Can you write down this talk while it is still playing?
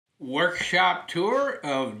workshop tour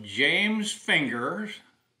of James Finger's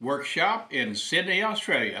workshop in Sydney,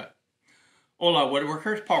 Australia. Hola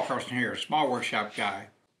woodworkers, Paul Carlson here, small workshop guy.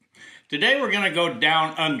 Today we're going to go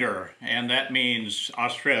down under, and that means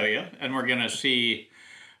Australia, and we're going to see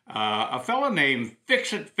a fellow named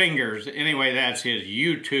Fix-It Fingers. Anyway, that's his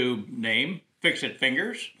YouTube name, Fix-It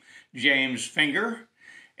Fingers, James Finger,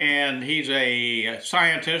 and he's a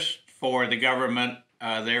scientist for the government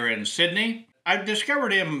there in Sydney. I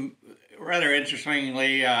discovered him rather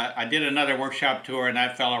interestingly. I did another workshop tour, and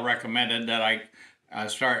that fellow recommended that I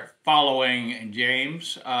start following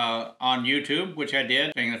James on YouTube, which I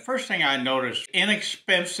did. And the first thing I noticed,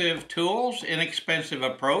 inexpensive tools, inexpensive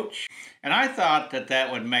approach. And I thought that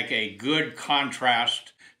that would make a good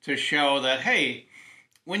contrast to show that, hey,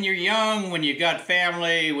 when you're young, when you got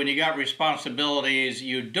family, when you got responsibilities,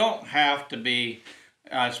 you don't have to be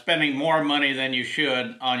spending more money than you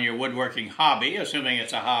should on your woodworking hobby, assuming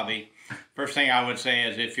it's a hobby. First thing I would say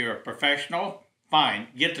is if you're a professional, fine,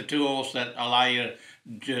 get the tools that allow you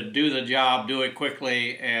to do the job, do it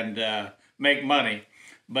quickly, and make money.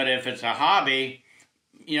 But if it's a hobby,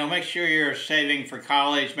 you know, make sure you're saving for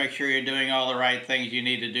college, make sure you're doing all the right things you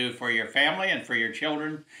need to do for your family and for your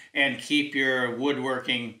children, and keep your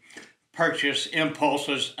woodworking purchase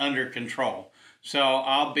impulses under control. So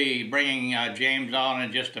I'll be bringing James on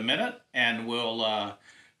in just a minute, and we'll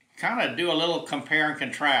kind of do a little compare and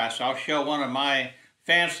contrast. I'll show one of my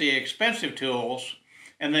fancy expensive tools,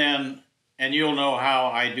 and you'll know how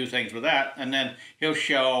I do things with that, and then he'll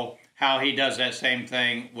show how he does that same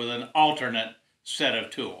thing with an alternate set of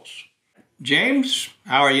tools. James,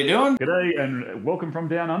 how are you doing? G'day and welcome from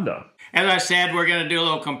down under. As I said, we're going to do a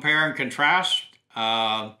little compare and contrast.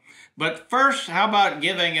 But first, how about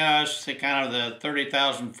giving us the kind of the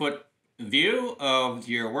 30,000 foot view of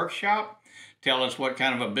your workshop? Tell us what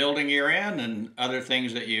kind of a building you're in and other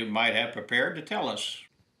things that you might have prepared to tell us.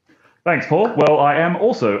 Thanks, Paul. Well, I am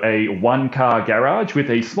also a one-car garage with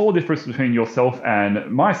a small difference between yourself and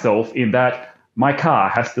myself in that my car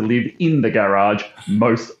has to live in the garage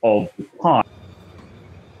most of the time.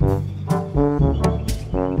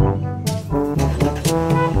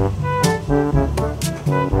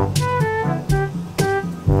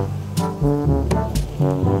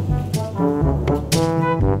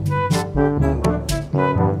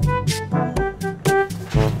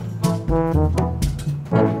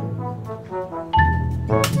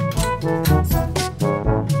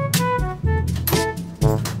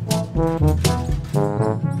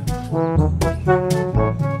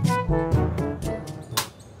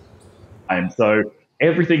 So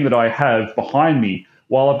everything that I have behind me,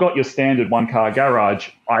 while I've got your standard one-car garage,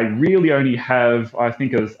 I really only have, I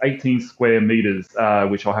think it was 18 square meters,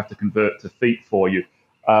 which I'll have to convert to feet for you,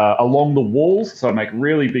 along the walls. So I make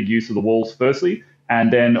really big use of the walls firstly.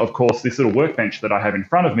 And then, of course, this little workbench that I have in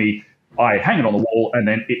front of me, I hang it on the wall and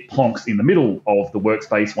then it plonks in the middle of the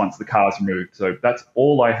workspace once the car's removed. So that's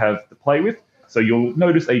all I have to play with. So you'll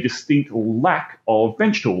notice a distinct lack of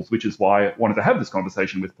bench tools, which is why I wanted to have this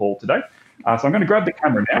conversation with Paul today. So I'm going to grab the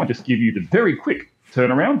camera now and just give you the very quick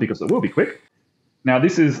turnaround because it will be quick. Now,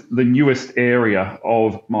 this is the newest area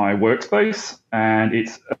of my workspace, and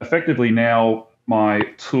it's effectively now my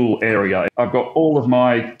tool area. I've got all of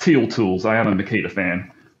my teal tools. I am a Macleod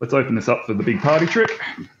fan. Let's open this up for the big party trick.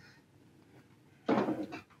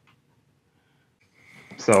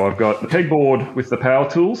 So I've got the pegboard with the power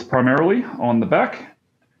tools primarily on the back.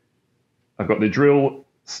 I've got the drill,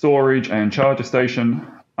 storage, and charger station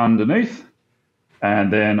underneath.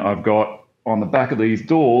 And then I've got on the back of these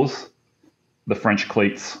doors, the French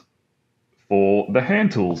cleats for the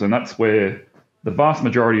hand tools. And that's where the vast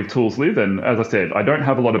majority of tools live. And as I said, I don't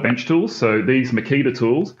have a lot of bench tools. So these Macleod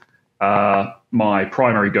tools are my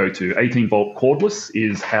primary go-to. 18-volt cordless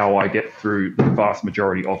is how I get through the vast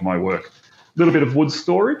majority of my work. A little bit of wood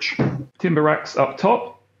storage, timber racks up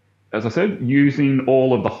top. As I said, using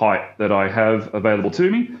all of the height that I have available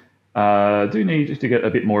to me. Do need to get a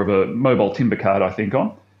bit more of a mobile timber card, I think,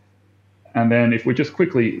 on. And then if we just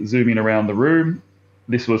quickly zoom in around the room,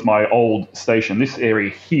 this was my old station. This area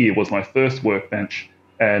here was my first workbench,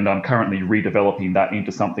 and I'm currently redeveloping that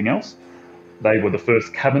into something else. They were the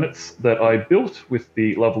first cabinets that I built with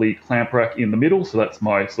the lovely clamp rack in the middle, so that's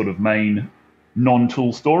my sort of main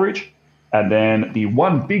non-tool storage. And then the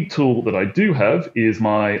one big tool that I do have is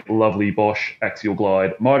my lovely Bosch Axial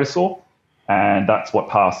Glide miter saw. And that's what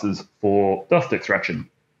passes for dust extraction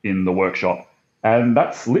in the workshop. And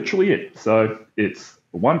that's literally it. So it's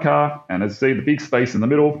one car, and as you see, the big space in the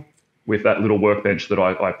middle, with that little workbench that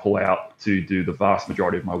I pull out to do the vast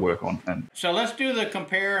majority of my work on. And so let's do the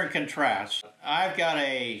compare and contrast. I've got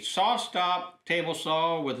a saw stop table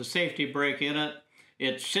saw with a safety brake in it.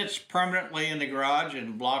 It sits permanently in the garage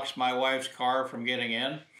and blocks my wife's car from getting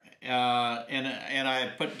in. And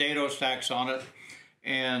I put dado stacks on it,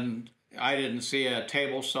 and I didn't see a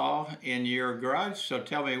table saw in your garage, so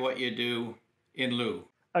tell me what you do in lieu.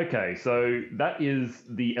 okay, so that is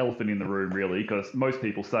the elephant in the room, really, because most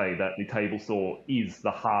people say that the table saw is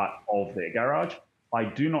the heart of their garage. I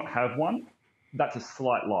do not have one. That's a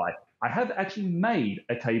slight lie. I have actually made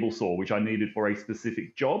a table saw, which I needed for a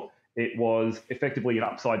specific job. It was effectively an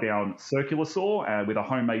upside-down circular saw with a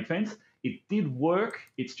homemade fence. It did work.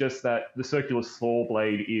 It's just that the circular saw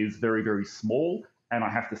blade is very, very small, and I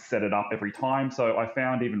have to set it up every time. So I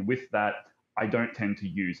found even with that, I don't tend to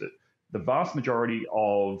use it. The vast majority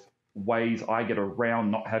of ways I get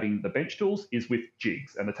around not having the bench tools is with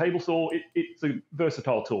jigs. And the table saw, it's a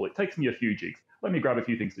versatile tool. It takes me a few jigs. Let me grab a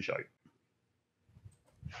few things to show you.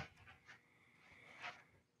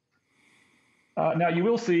 Now, you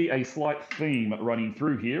will see a slight theme running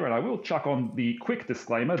through here, and I will chuck on the quick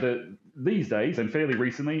disclaimer that these days, and fairly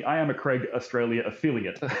recently, I am a Craig Australia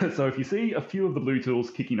affiliate. So if you see a few of the blue tools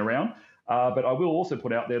kicking around, but I will also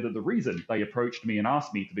put out there that the reason they approached me and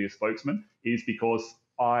asked me to be a spokesman is because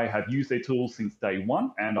I have used their tools since day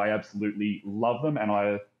one, and I absolutely love them. And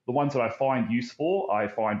the ones that I find use for, I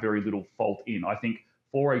find very little fault in. I think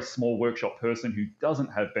for a small workshop person who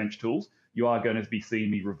doesn't have bench tools, you are going to be seeing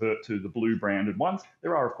me revert to the blue branded ones.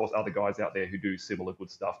 There are, of course, other guys out there who do similar good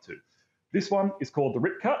stuff too. This one is called the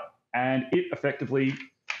Rip Cut, and it effectively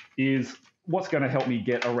is what's going to help me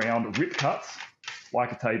get around rip cuts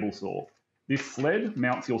like a table saw. This sled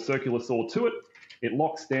mounts your circular saw to it. It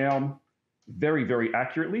locks down very, very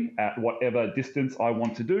accurately at whatever distance I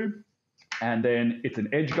want to do. And then it's an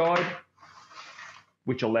edge guide,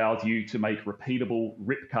 which allows you to make repeatable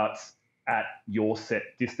rip cuts at your set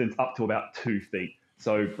distance up to about 2 feet.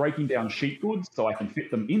 So breaking down sheet goods so I can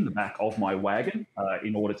fit them in the back of my wagon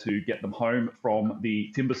in order to get them home from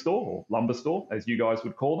the timber store or lumber store, as you guys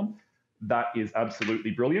would call them. That is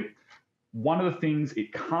absolutely brilliant. One of the things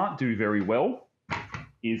it can't do very well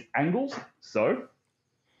is angles. So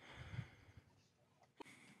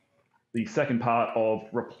the second part of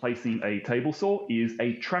replacing a table saw is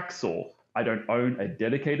a track saw. I don't own a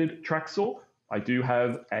dedicated track saw. I do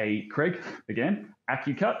have a Craig, again,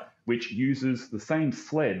 AccuCut, which uses the same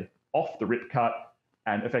sled off the rip cut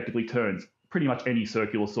and effectively turns pretty much any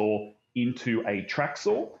circular saw into a track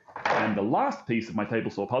saw. And the last piece of my table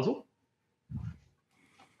saw puzzle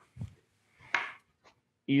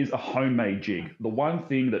is a homemade jig. The one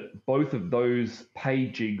thing that both of those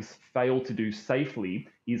paid jigs fail to do safely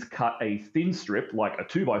is cut a thin strip, like a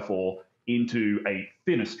 2x4, into a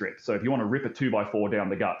thinner strip. So if you want to rip a 2x4 down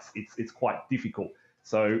the guts, it's quite difficult.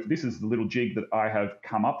 So this is the little jig that I have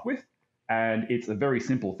come up with, and it's a very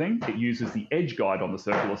simple thing. It uses the edge guide on the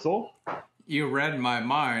circular saw. You read my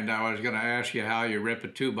mind. I was going to ask you how you rip a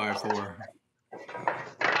 2x4.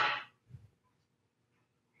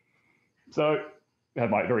 So I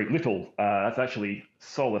have my very little, that's actually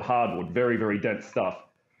solid hardwood, very, very dense stuff.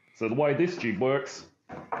 So the way this jig works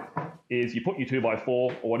is you put your 2x4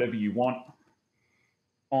 or whatever you want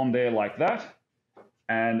on there like that,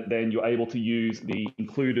 and then you're able to use the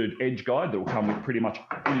included edge guide that will come with pretty much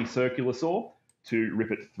any circular saw to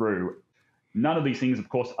rip it through. None of these things, of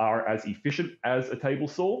course, are as efficient as a table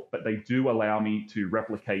saw, but they do allow me to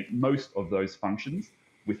replicate most of those functions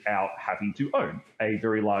without having to own a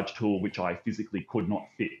very large tool which I physically could not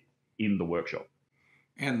fit in the workshop.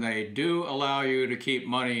 And they do allow you to keep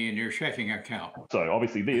money in your checking account. So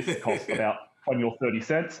obviously this costs about 20 or 30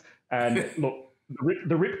 cents. And look,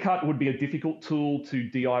 the rip cut would be a difficult tool to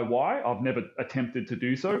DIY. I've never attempted to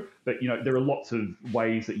do so, but there are lots of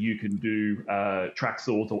ways that you can do track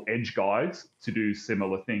saws or edge guides to do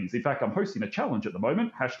similar things. In fact, I'm hosting a challenge at the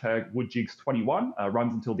moment, #WoodJigs21,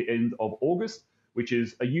 runs until the end of August, which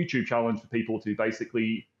is a YouTube challenge for people to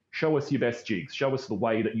basically show us your best jigs, show us the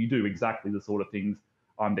way that you do exactly the sort of things.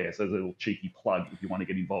 I'm there, so there's a little cheeky plug if you want to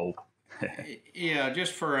get involved. Yeah,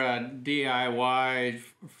 just for a DIY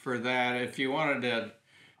for that, if you wanted to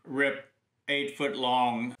rip 8-foot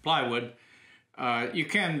long plywood, you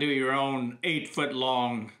can do your own 8-foot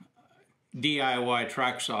long DIY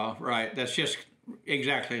track saw, right? That's just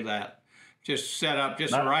exactly that. Just set up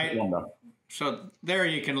just right. So there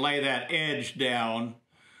you can lay that edge down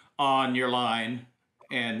on your line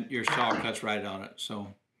and your saw cuts right on it.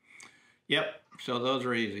 So, yep, so those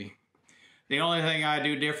are easy. The only thing I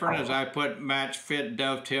do different is I put match fit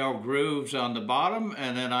dovetail grooves on the bottom,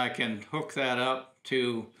 and then I can hook that up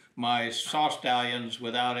to my Sawstallions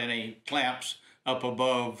without any clamps up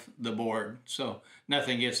above the board, so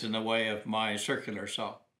nothing gets in the way of my circular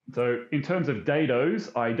saw. So in terms of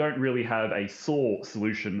dados, I don't really have a saw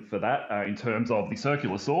solution for that in terms of the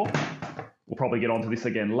circular saw. We'll probably get onto this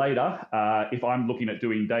again later. If I'm looking at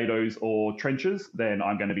doing dados or trenches, then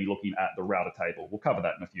I'm going to be looking at the router table. We'll cover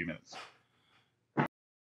that in a few minutes.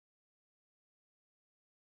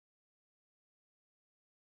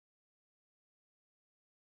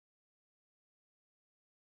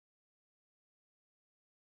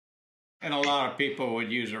 And a lot of people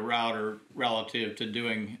would use a router relative to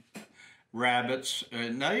doing rabbets.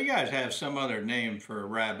 Now you guys have some other name for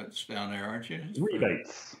rabbits down there, aren't you?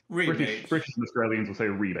 Rebates. Rebates. British and Australians will say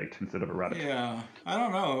rebate instead of a rabbit. Yeah, I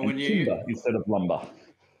don't know. And timber instead of lumber.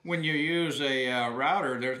 When you use a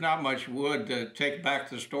router, there's not much wood to take back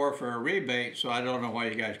to the store for a rebate, so I don't know why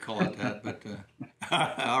you guys call it that. But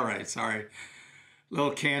all right, sorry.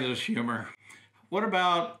 Little Kansas humor. What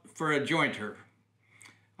about for a jointer?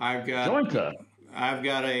 I've got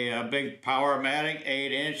a big Powermatic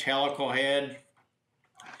 8-inch helical head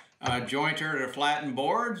jointer to flatten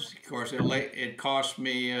boards. Of course, it cost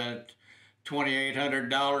me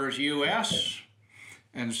 $2,800 US,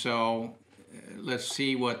 and so let's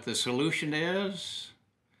see what the solution is.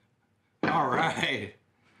 All right.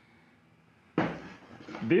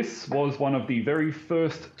 This was one of the very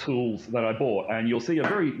first tools that I bought, and you'll see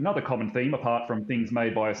another common theme, apart from things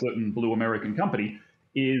made by a certain blue American company,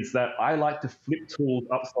 is that I like to flip tools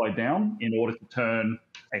upside down in order to turn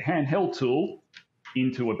a handheld tool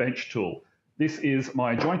into a bench tool. This is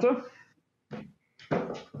my jointer.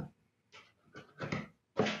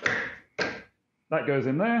 That goes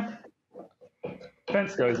in there.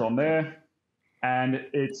 Fence goes on there, and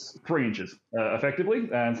it's 3 inches effectively.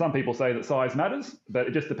 And some people say that size matters, but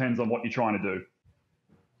it just depends on what you're trying to do.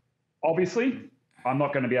 Obviously, I'm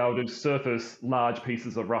not going to be able to surface large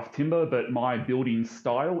pieces of rough timber, but my building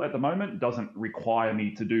style at the moment doesn't require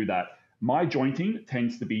me to do that. My jointing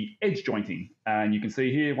tends to be edge jointing, and you can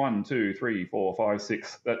see here 1, 2, 3, 4, 5,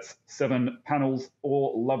 6. That's 7 panels,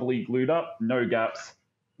 all lovely glued up, no gaps,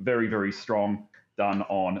 very, very strong, done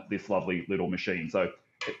on this lovely little machine. So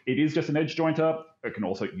it is just an edge jointer. I can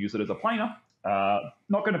also use it as a planer. Not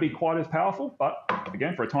going to be quite as powerful, but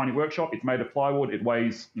again, for a tiny workshop, it's made of plywood. It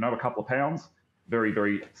weighs, a couple of pounds. Very,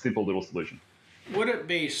 very simple little solution. Would it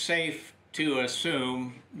be safe to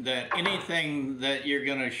assume that anything that you're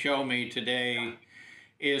going to show me today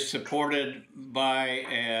is supported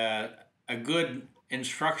by a good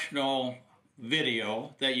instructional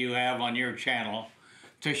video that you have on your channel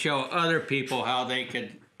to show other people how they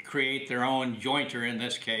could create their own jointer, in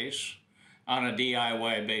this case, on a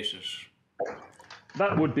DIY basis?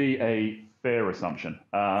 That would be a fair assumption.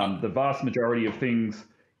 The vast majority of things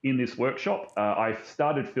in this workshop, I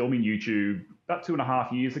started filming YouTube about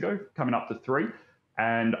 2.5 years ago, coming up to 3.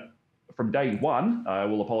 And from day one, I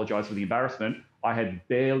will apologize for the embarrassment, I had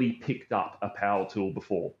barely picked up a power tool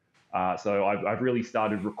before. So I've really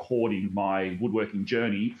started recording my woodworking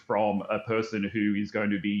journey from a person who is going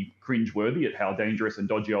to be cringeworthy at how dangerous and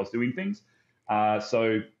dodgy I was doing things.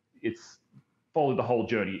 So it's followed the whole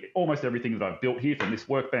journey. Almost everything that I've built here, from this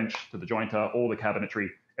workbench to the jointer, all the cabinetry,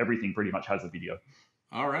 everything pretty much has a video.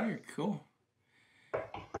 All right, cool.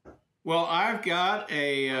 Well, I've got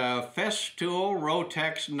a Festool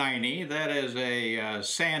Rotex 90. That is a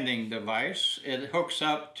sanding device. It hooks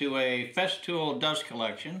up to a Festool dust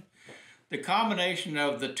collection. The combination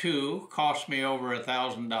of the two cost me over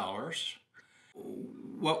 $1,000.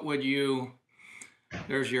 What would you...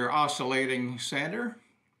 There's your oscillating sander.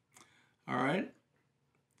 All right.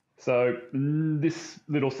 So this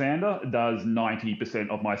little sander does 90%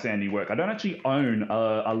 of my sanding work. I don't actually own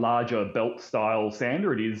a larger belt-style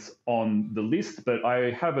sander. It is on the list, but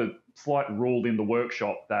I have a slight rule in the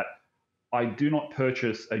workshop that I do not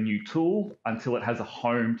purchase a new tool until it has a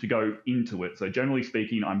home to go into it. So generally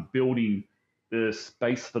speaking, I'm building the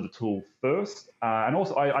space for the tool first. And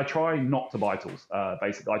also, I try not to buy tools,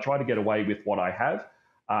 basically. I try to get away with what I have.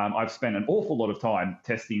 I've spent an awful lot of time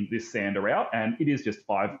testing this sander out, and it is just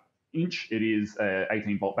 5-inch. It is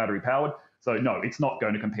 18-volt battery powered. So no, it's not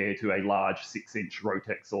going to compare to a large 6-inch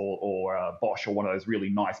Rotex or Bosch or one of those really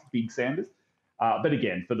nice big sanders. But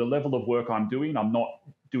again, for the level of work I'm doing, I'm not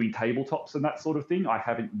doing tabletops and that sort of thing. I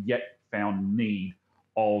haven't yet found need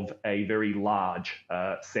of a very large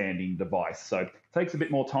sanding device. So it takes a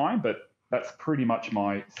bit more time, but that's pretty much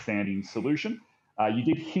my sanding solution. You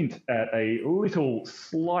did hint at a little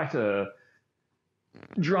slighter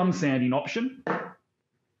drum sanding option.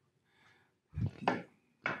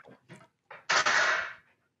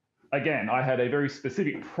 again, I had a very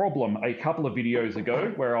specific problem a couple of videos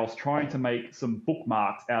ago where I was trying to make some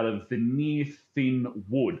bookmarks out of veneer thin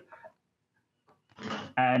wood.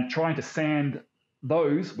 And trying to sand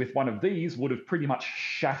those with one of these would have pretty much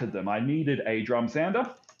shattered them. I needed a drum sander,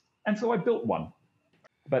 and so I built one.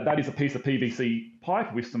 But that is a piece of PVC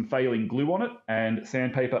pipe with some failing glue on it and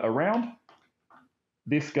sandpaper around.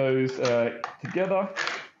 This goes together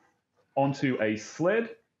onto a sled.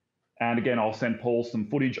 And again, I'll send Paul some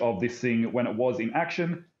footage of this thing when it was in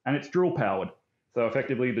action, and it's drill powered. So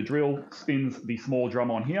effectively the drill spins the small drum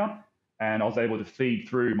on here, and I was able to feed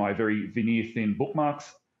through my very veneer thin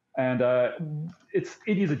bookmarks. And it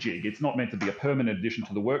is a jig. It's not meant to be a permanent addition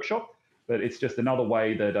to the workshop, but it's just another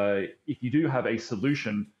way that if you do have a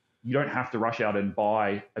solution, you don't have to rush out and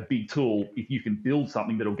buy a big tool if you can build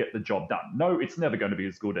something that'll get the job done. No, it's never going to be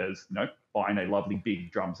as good as, buying a lovely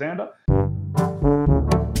big drum sander.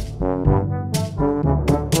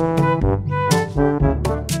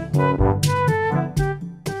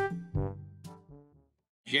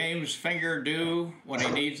 James' finger do when he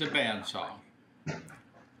needs a bandsaw.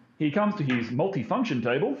 He comes to his multifunction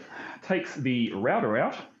table, takes the router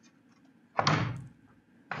out,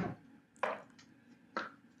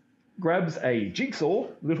 grabs a jigsaw,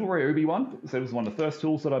 little Ryobi one, so it was one of the first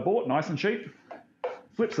tools that I bought, nice and cheap,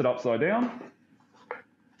 flips it upside down,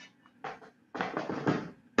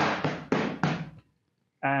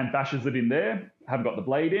 and bashes it in there. Haven't got the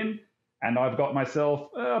blade in, and I've got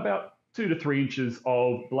myself about 2 to 3 inches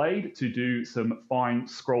of blade to do some fine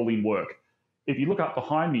scrolling work. If you look up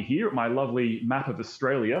behind me here at my lovely map of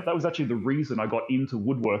Australia, that was actually the reason I got into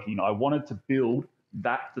woodworking. I wanted to build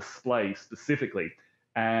that display specifically.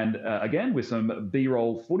 And again, with some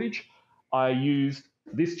B-roll footage, I used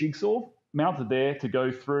this jigsaw mounted there to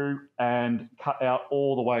go through and cut out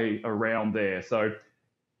all the way around there. So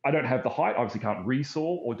I don't have the height, obviously can't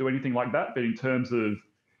resaw or do anything like that, but in terms of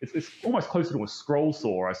it's almost closer to a scroll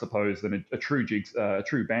saw, I suppose, than a true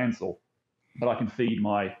bandsaw. But I can feed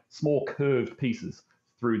my small curved pieces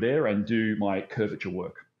through there and do my curvature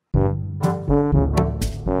work.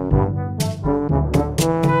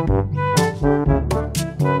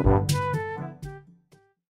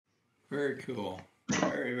 Very cool.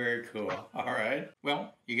 Very, very cool. All right.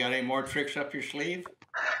 Well, you got any more tricks up your sleeve?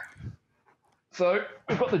 So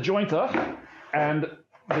we've got the jointer, and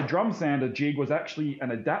the drum sander jig was actually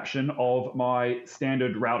an adaptation of my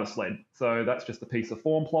standard router sled. So that's just a piece of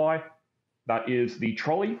form ply. That is the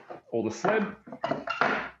trolley or the sled.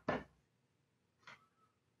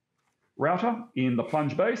 Router in the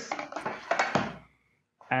plunge base.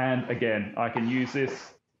 And again, I can use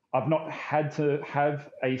this. I've not had to have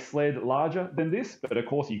a sled larger than this, but of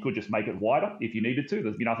course you could just make it wider if you needed to.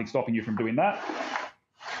 There's nothing stopping you from doing that.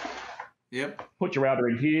 Yep. Put your router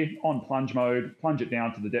in here on plunge mode, plunge it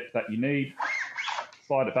down to the depth that you need,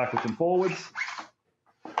 slide it backwards and forwards.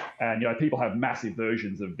 And people have massive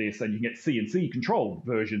versions of this, and you can get CNC controlled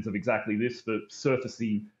versions of exactly this for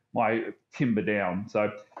surfacing my timber down.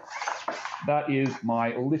 So that is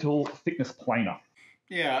my little thickness planer.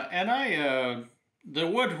 Yeah, and the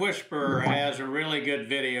Wood Whisperer has a really good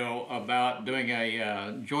video about doing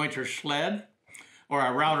a jointer sled, or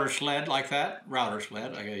a router sled like that. Router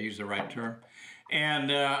sled, I gotta use the right term.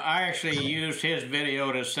 And I actually used his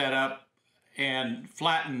video to set up and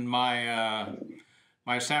flatten my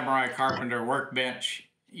my Samurai Carpenter workbench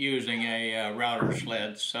using a router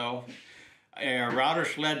sled. So router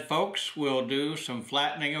sled folks will do some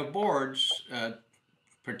flattening of boards,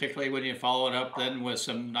 particularly when you follow it up then with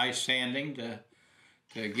some nice sanding to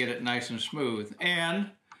get it nice and smooth.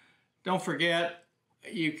 And don't forget,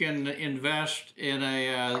 you can invest in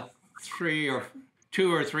a $200 or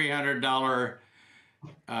 $300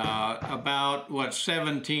 about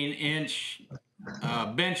 17-inch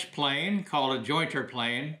bench plane called a jointer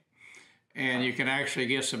plane, and you can actually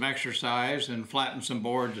get some exercise and flatten some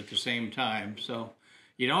boards at the same time. So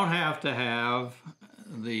you don't have to have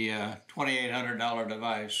the $2,800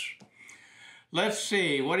 device. Let's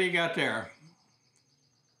see, what do you got there?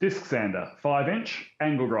 Disc sander, 5-inch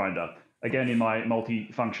angle grinder. Again, in my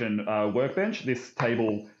multi-function workbench, this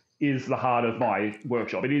table is the heart of my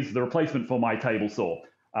workshop. It is the replacement for my table saw.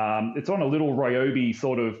 It's on a little Ryobi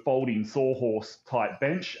sort of folding sawhorse type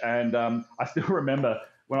bench, and I still remember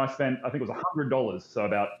when I spent, I think it was $100, so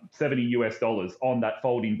about $70 US on that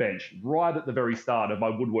folding bench, right at the very start of my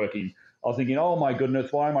woodworking. I was thinking, oh my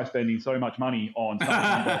goodness, why am I spending so much money on something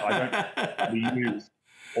that I don't actually use?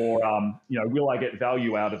 Or, will I get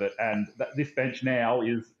value out of it? And this bench now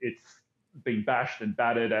it's been bashed and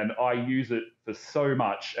battered, and I use it for so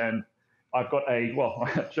much. And I've got I'll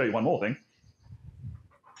show you one more thing.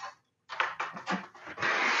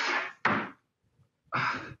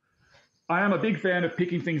 I am a big fan of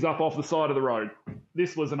picking things up off the side of the road.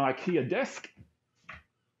 This was an IKEA desk.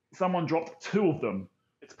 Someone dropped 2 of them.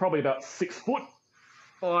 It's probably about 6 foot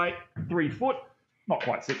by 3 foot. Not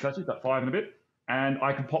quite 6 actually, but 5 and a bit. And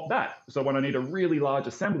I can pop that. So when I need a really large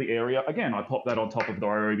assembly area, again, I pop that on top of the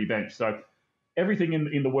Ryobi bench. So everything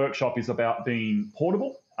in the workshop is about being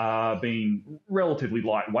portable, being relatively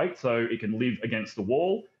lightweight so it can live against the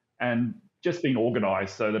wall, and just being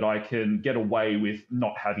organized so that I can get away with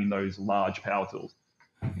not having those large power tools.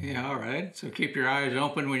 Yeah, all right. So keep your eyes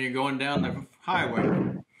open when you're going down the highway.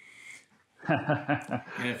 And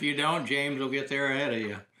if you don't, James will get there ahead of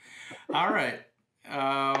you. All right.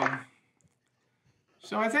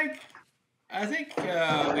 So I think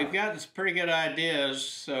we've got some pretty good ideas.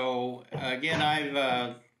 So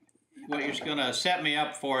again, what you're going to set me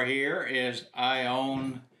up for here is I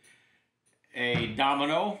own a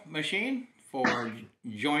domino machine for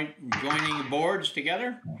joining boards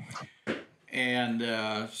together.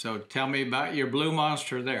 And so tell me about your blue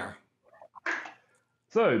monster there.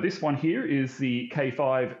 So this one here is the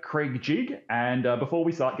K5 Craig jig, and before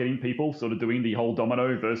we start getting people sort of doing the whole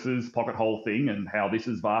domino versus pocket hole thing and how this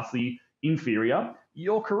is vastly inferior,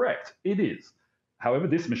 you're correct, it is. However,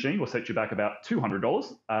 this machine will set you back about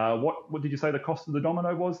 $200. What did you say the cost of the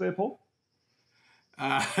domino was there, Paul?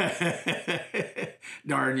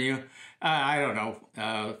 Darn you. I don't know.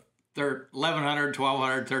 $1,100,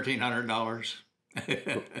 $1,200, $1,300.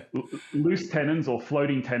 Loose tenons or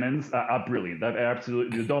floating tenons are brilliant. They're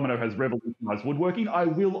absolutely, the domino has revolutionized woodworking. I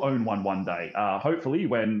will own one day, hopefully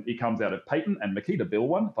when it comes out of patent and Makita build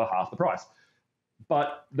one for half the price.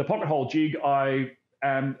 But the pocket hole jig, I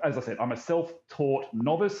am, as I said, I'm a self-taught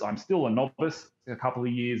novice. I'm still a novice a couple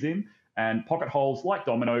of years in, and pocket holes, like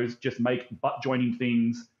dominoes, just make butt joining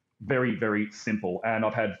things very, very simple. And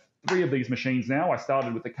I've had 3 of these machines now. I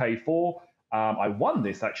started with the K4. I won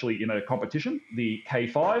this actually in a competition, the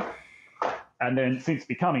K5. And then since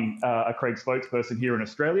becoming a Craig spokesperson here in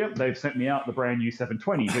Australia, they've sent me out the brand new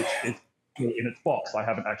 720, which is in its box. I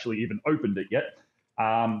haven't actually even opened it yet.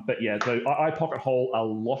 But yeah, so I pocket hole a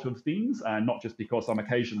lot of things, and not just because I'm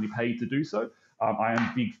occasionally paid to do so. I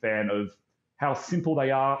am a big fan of how simple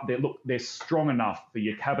they are. They're strong enough for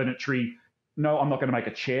your cabinetry. No, I'm not going to make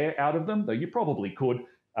a chair out of them, though you probably could.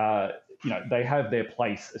 They have their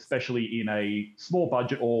place, especially in a small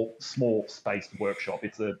budget or small spaced workshop.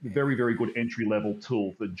 It's a very, very good entry level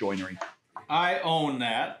tool for joinery. I own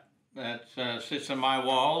that. That sits on my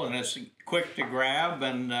wall, and it's quick to grab.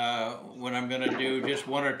 And when I'm going to do just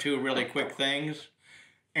 1 or 2 really quick things,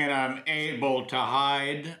 and I'm able to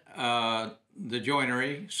hide the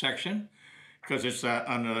joinery section because it's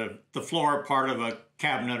on the floor part of a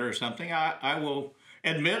cabinet or something, I will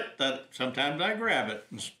admit that sometimes I grab it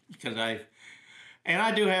because I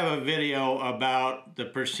do have a video about the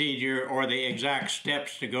procedure or the exact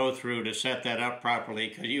steps to go through to set that up properly,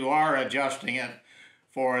 because you are adjusting it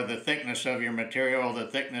for the thickness of your material, the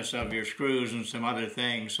thickness of your screws, and some other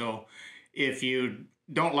things. So if you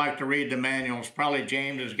don't like to read the manuals, probably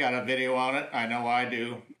James has got a video on it. I know I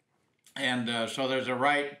do. And so there's a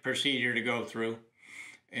right procedure to go through.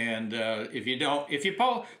 And the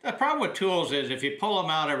problem with tools is if you pull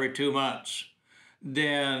them out every 2 months,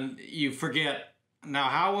 then you forget. Now,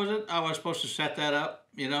 how was it I was supposed to set that up?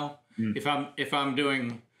 If I'm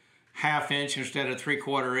doing 1/2 inch instead of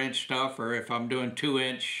 3/4 inch stuff, or if I'm doing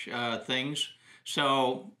 2-inch things.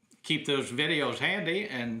 So keep those videos handy,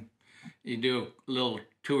 and you do a little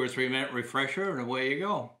 2 or 3 minute refresher, and away you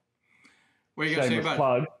go. What are you going to say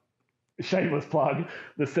about it? Shameless plug.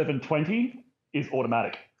 The 720 is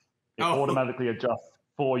automatic. It automatically adjusts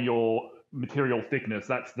for your material thickness.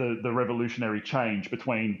 That's the revolutionary change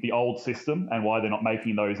between the old system and why they're not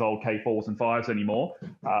making those old K4s and 5s anymore.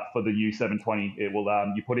 For the new 720, it will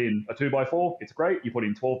you put in a 2x4, it's great. You put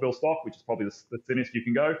in 12 mil stock, which is probably the thinnest you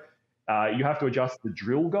can go. You have to adjust the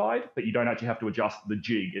drill guide, but you don't actually have to adjust the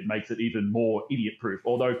jig. It makes it even more idiot-proof.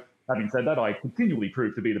 Although, having said that, I continually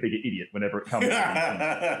prove to be the bigger idiot whenever it comes to these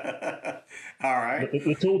things. All right.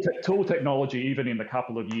 The tool technology, even in the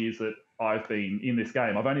couple of years that I've been in this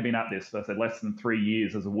game, I've only been at this for less than 3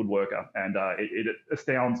 years as a woodworker, and it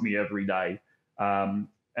astounds me every day.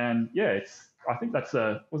 And yeah, I think that's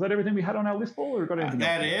was that everything we had on our list, Paul, or got anything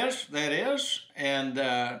else? That is. And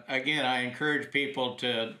again, I encourage people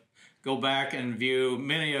to go back and view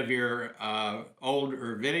many of your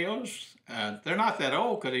older videos. They're not that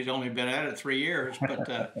old because he's only been at it 3 years,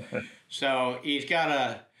 but so he's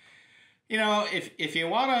got if you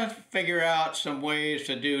want to figure out some ways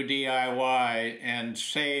to do DIY and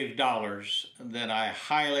save dollars, then I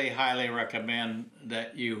highly, highly recommend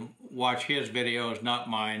that you watch his videos, not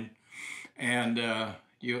mine. And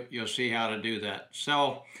you'll see how to do that.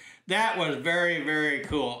 So that was very, very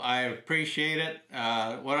cool. I appreciate it.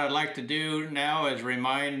 What I'd like to do now is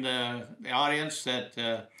remind the audience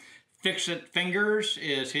that Fix-It Fingers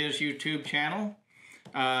is his YouTube channel.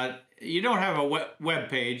 You don't have a web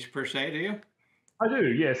page per se, do you? I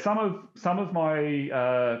do, yeah. Some of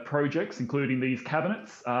my projects, including these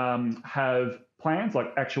cabinets, have plans, like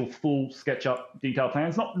actual full SketchUp detailed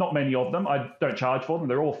plans. Not many of them. I don't charge for them.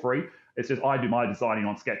 They're all free. It's just I do my designing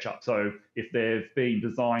on SketchUp. So if they've been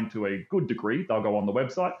designed to a good degree, they'll go on the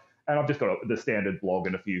website. And I've just got the standard blog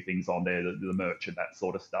and a few things on there, the merch and that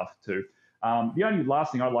sort of stuff too. The only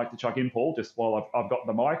last thing I'd like to chuck in, Paul, just while I've got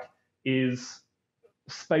the mic, is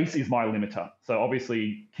space is my limiter. So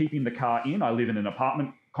obviously keeping the car in, I live in an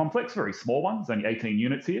apartment complex, very small one. There's only 18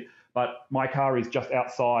 units here, but my car is just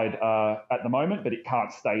outside at the moment, but it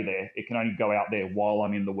can't stay there. It can only go out there while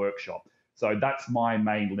I'm in the workshop. So that's my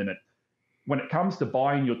main limit. When it comes to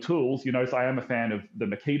buying your tools, you notice I am a fan of the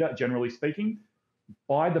Macleod, generally speaking.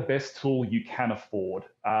 Buy the best tool you can afford.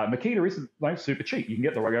 Macleod isn't super cheap. You can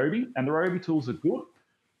get the Ryobi, and the Ryobi tools are good,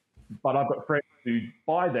 but I've got friends who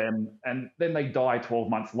buy them and then they die 12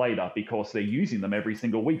 months later because they're using them every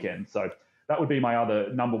single weekend. So that would be my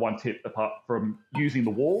other number one tip, apart from using the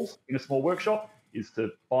walls in a small workshop, is to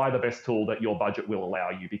buy the best tool that your budget will allow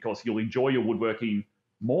you, because you'll enjoy your woodworking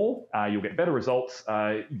more. You'll get better results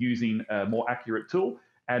using a more accurate tool.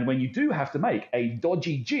 And when you do have to make a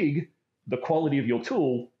dodgy jig, the quality of your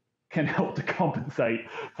tool can help to compensate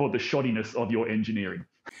for the shoddiness of your engineering.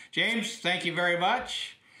 James, thank you very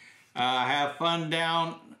much. Have fun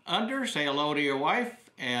down under. Say hello to your wife.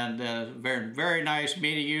 And very, very nice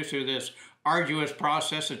meeting you through this arduous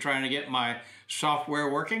process of trying to get my software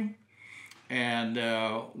working. And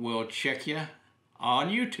we'll check you on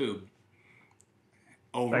YouTube.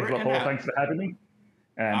 Thanks a lot, Paul. Thanks for having me.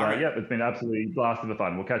 And right. Yeah, it's been absolutely blast of the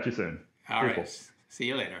fun. We'll catch you soon. All right. Cool. See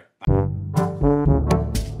you later. Bye.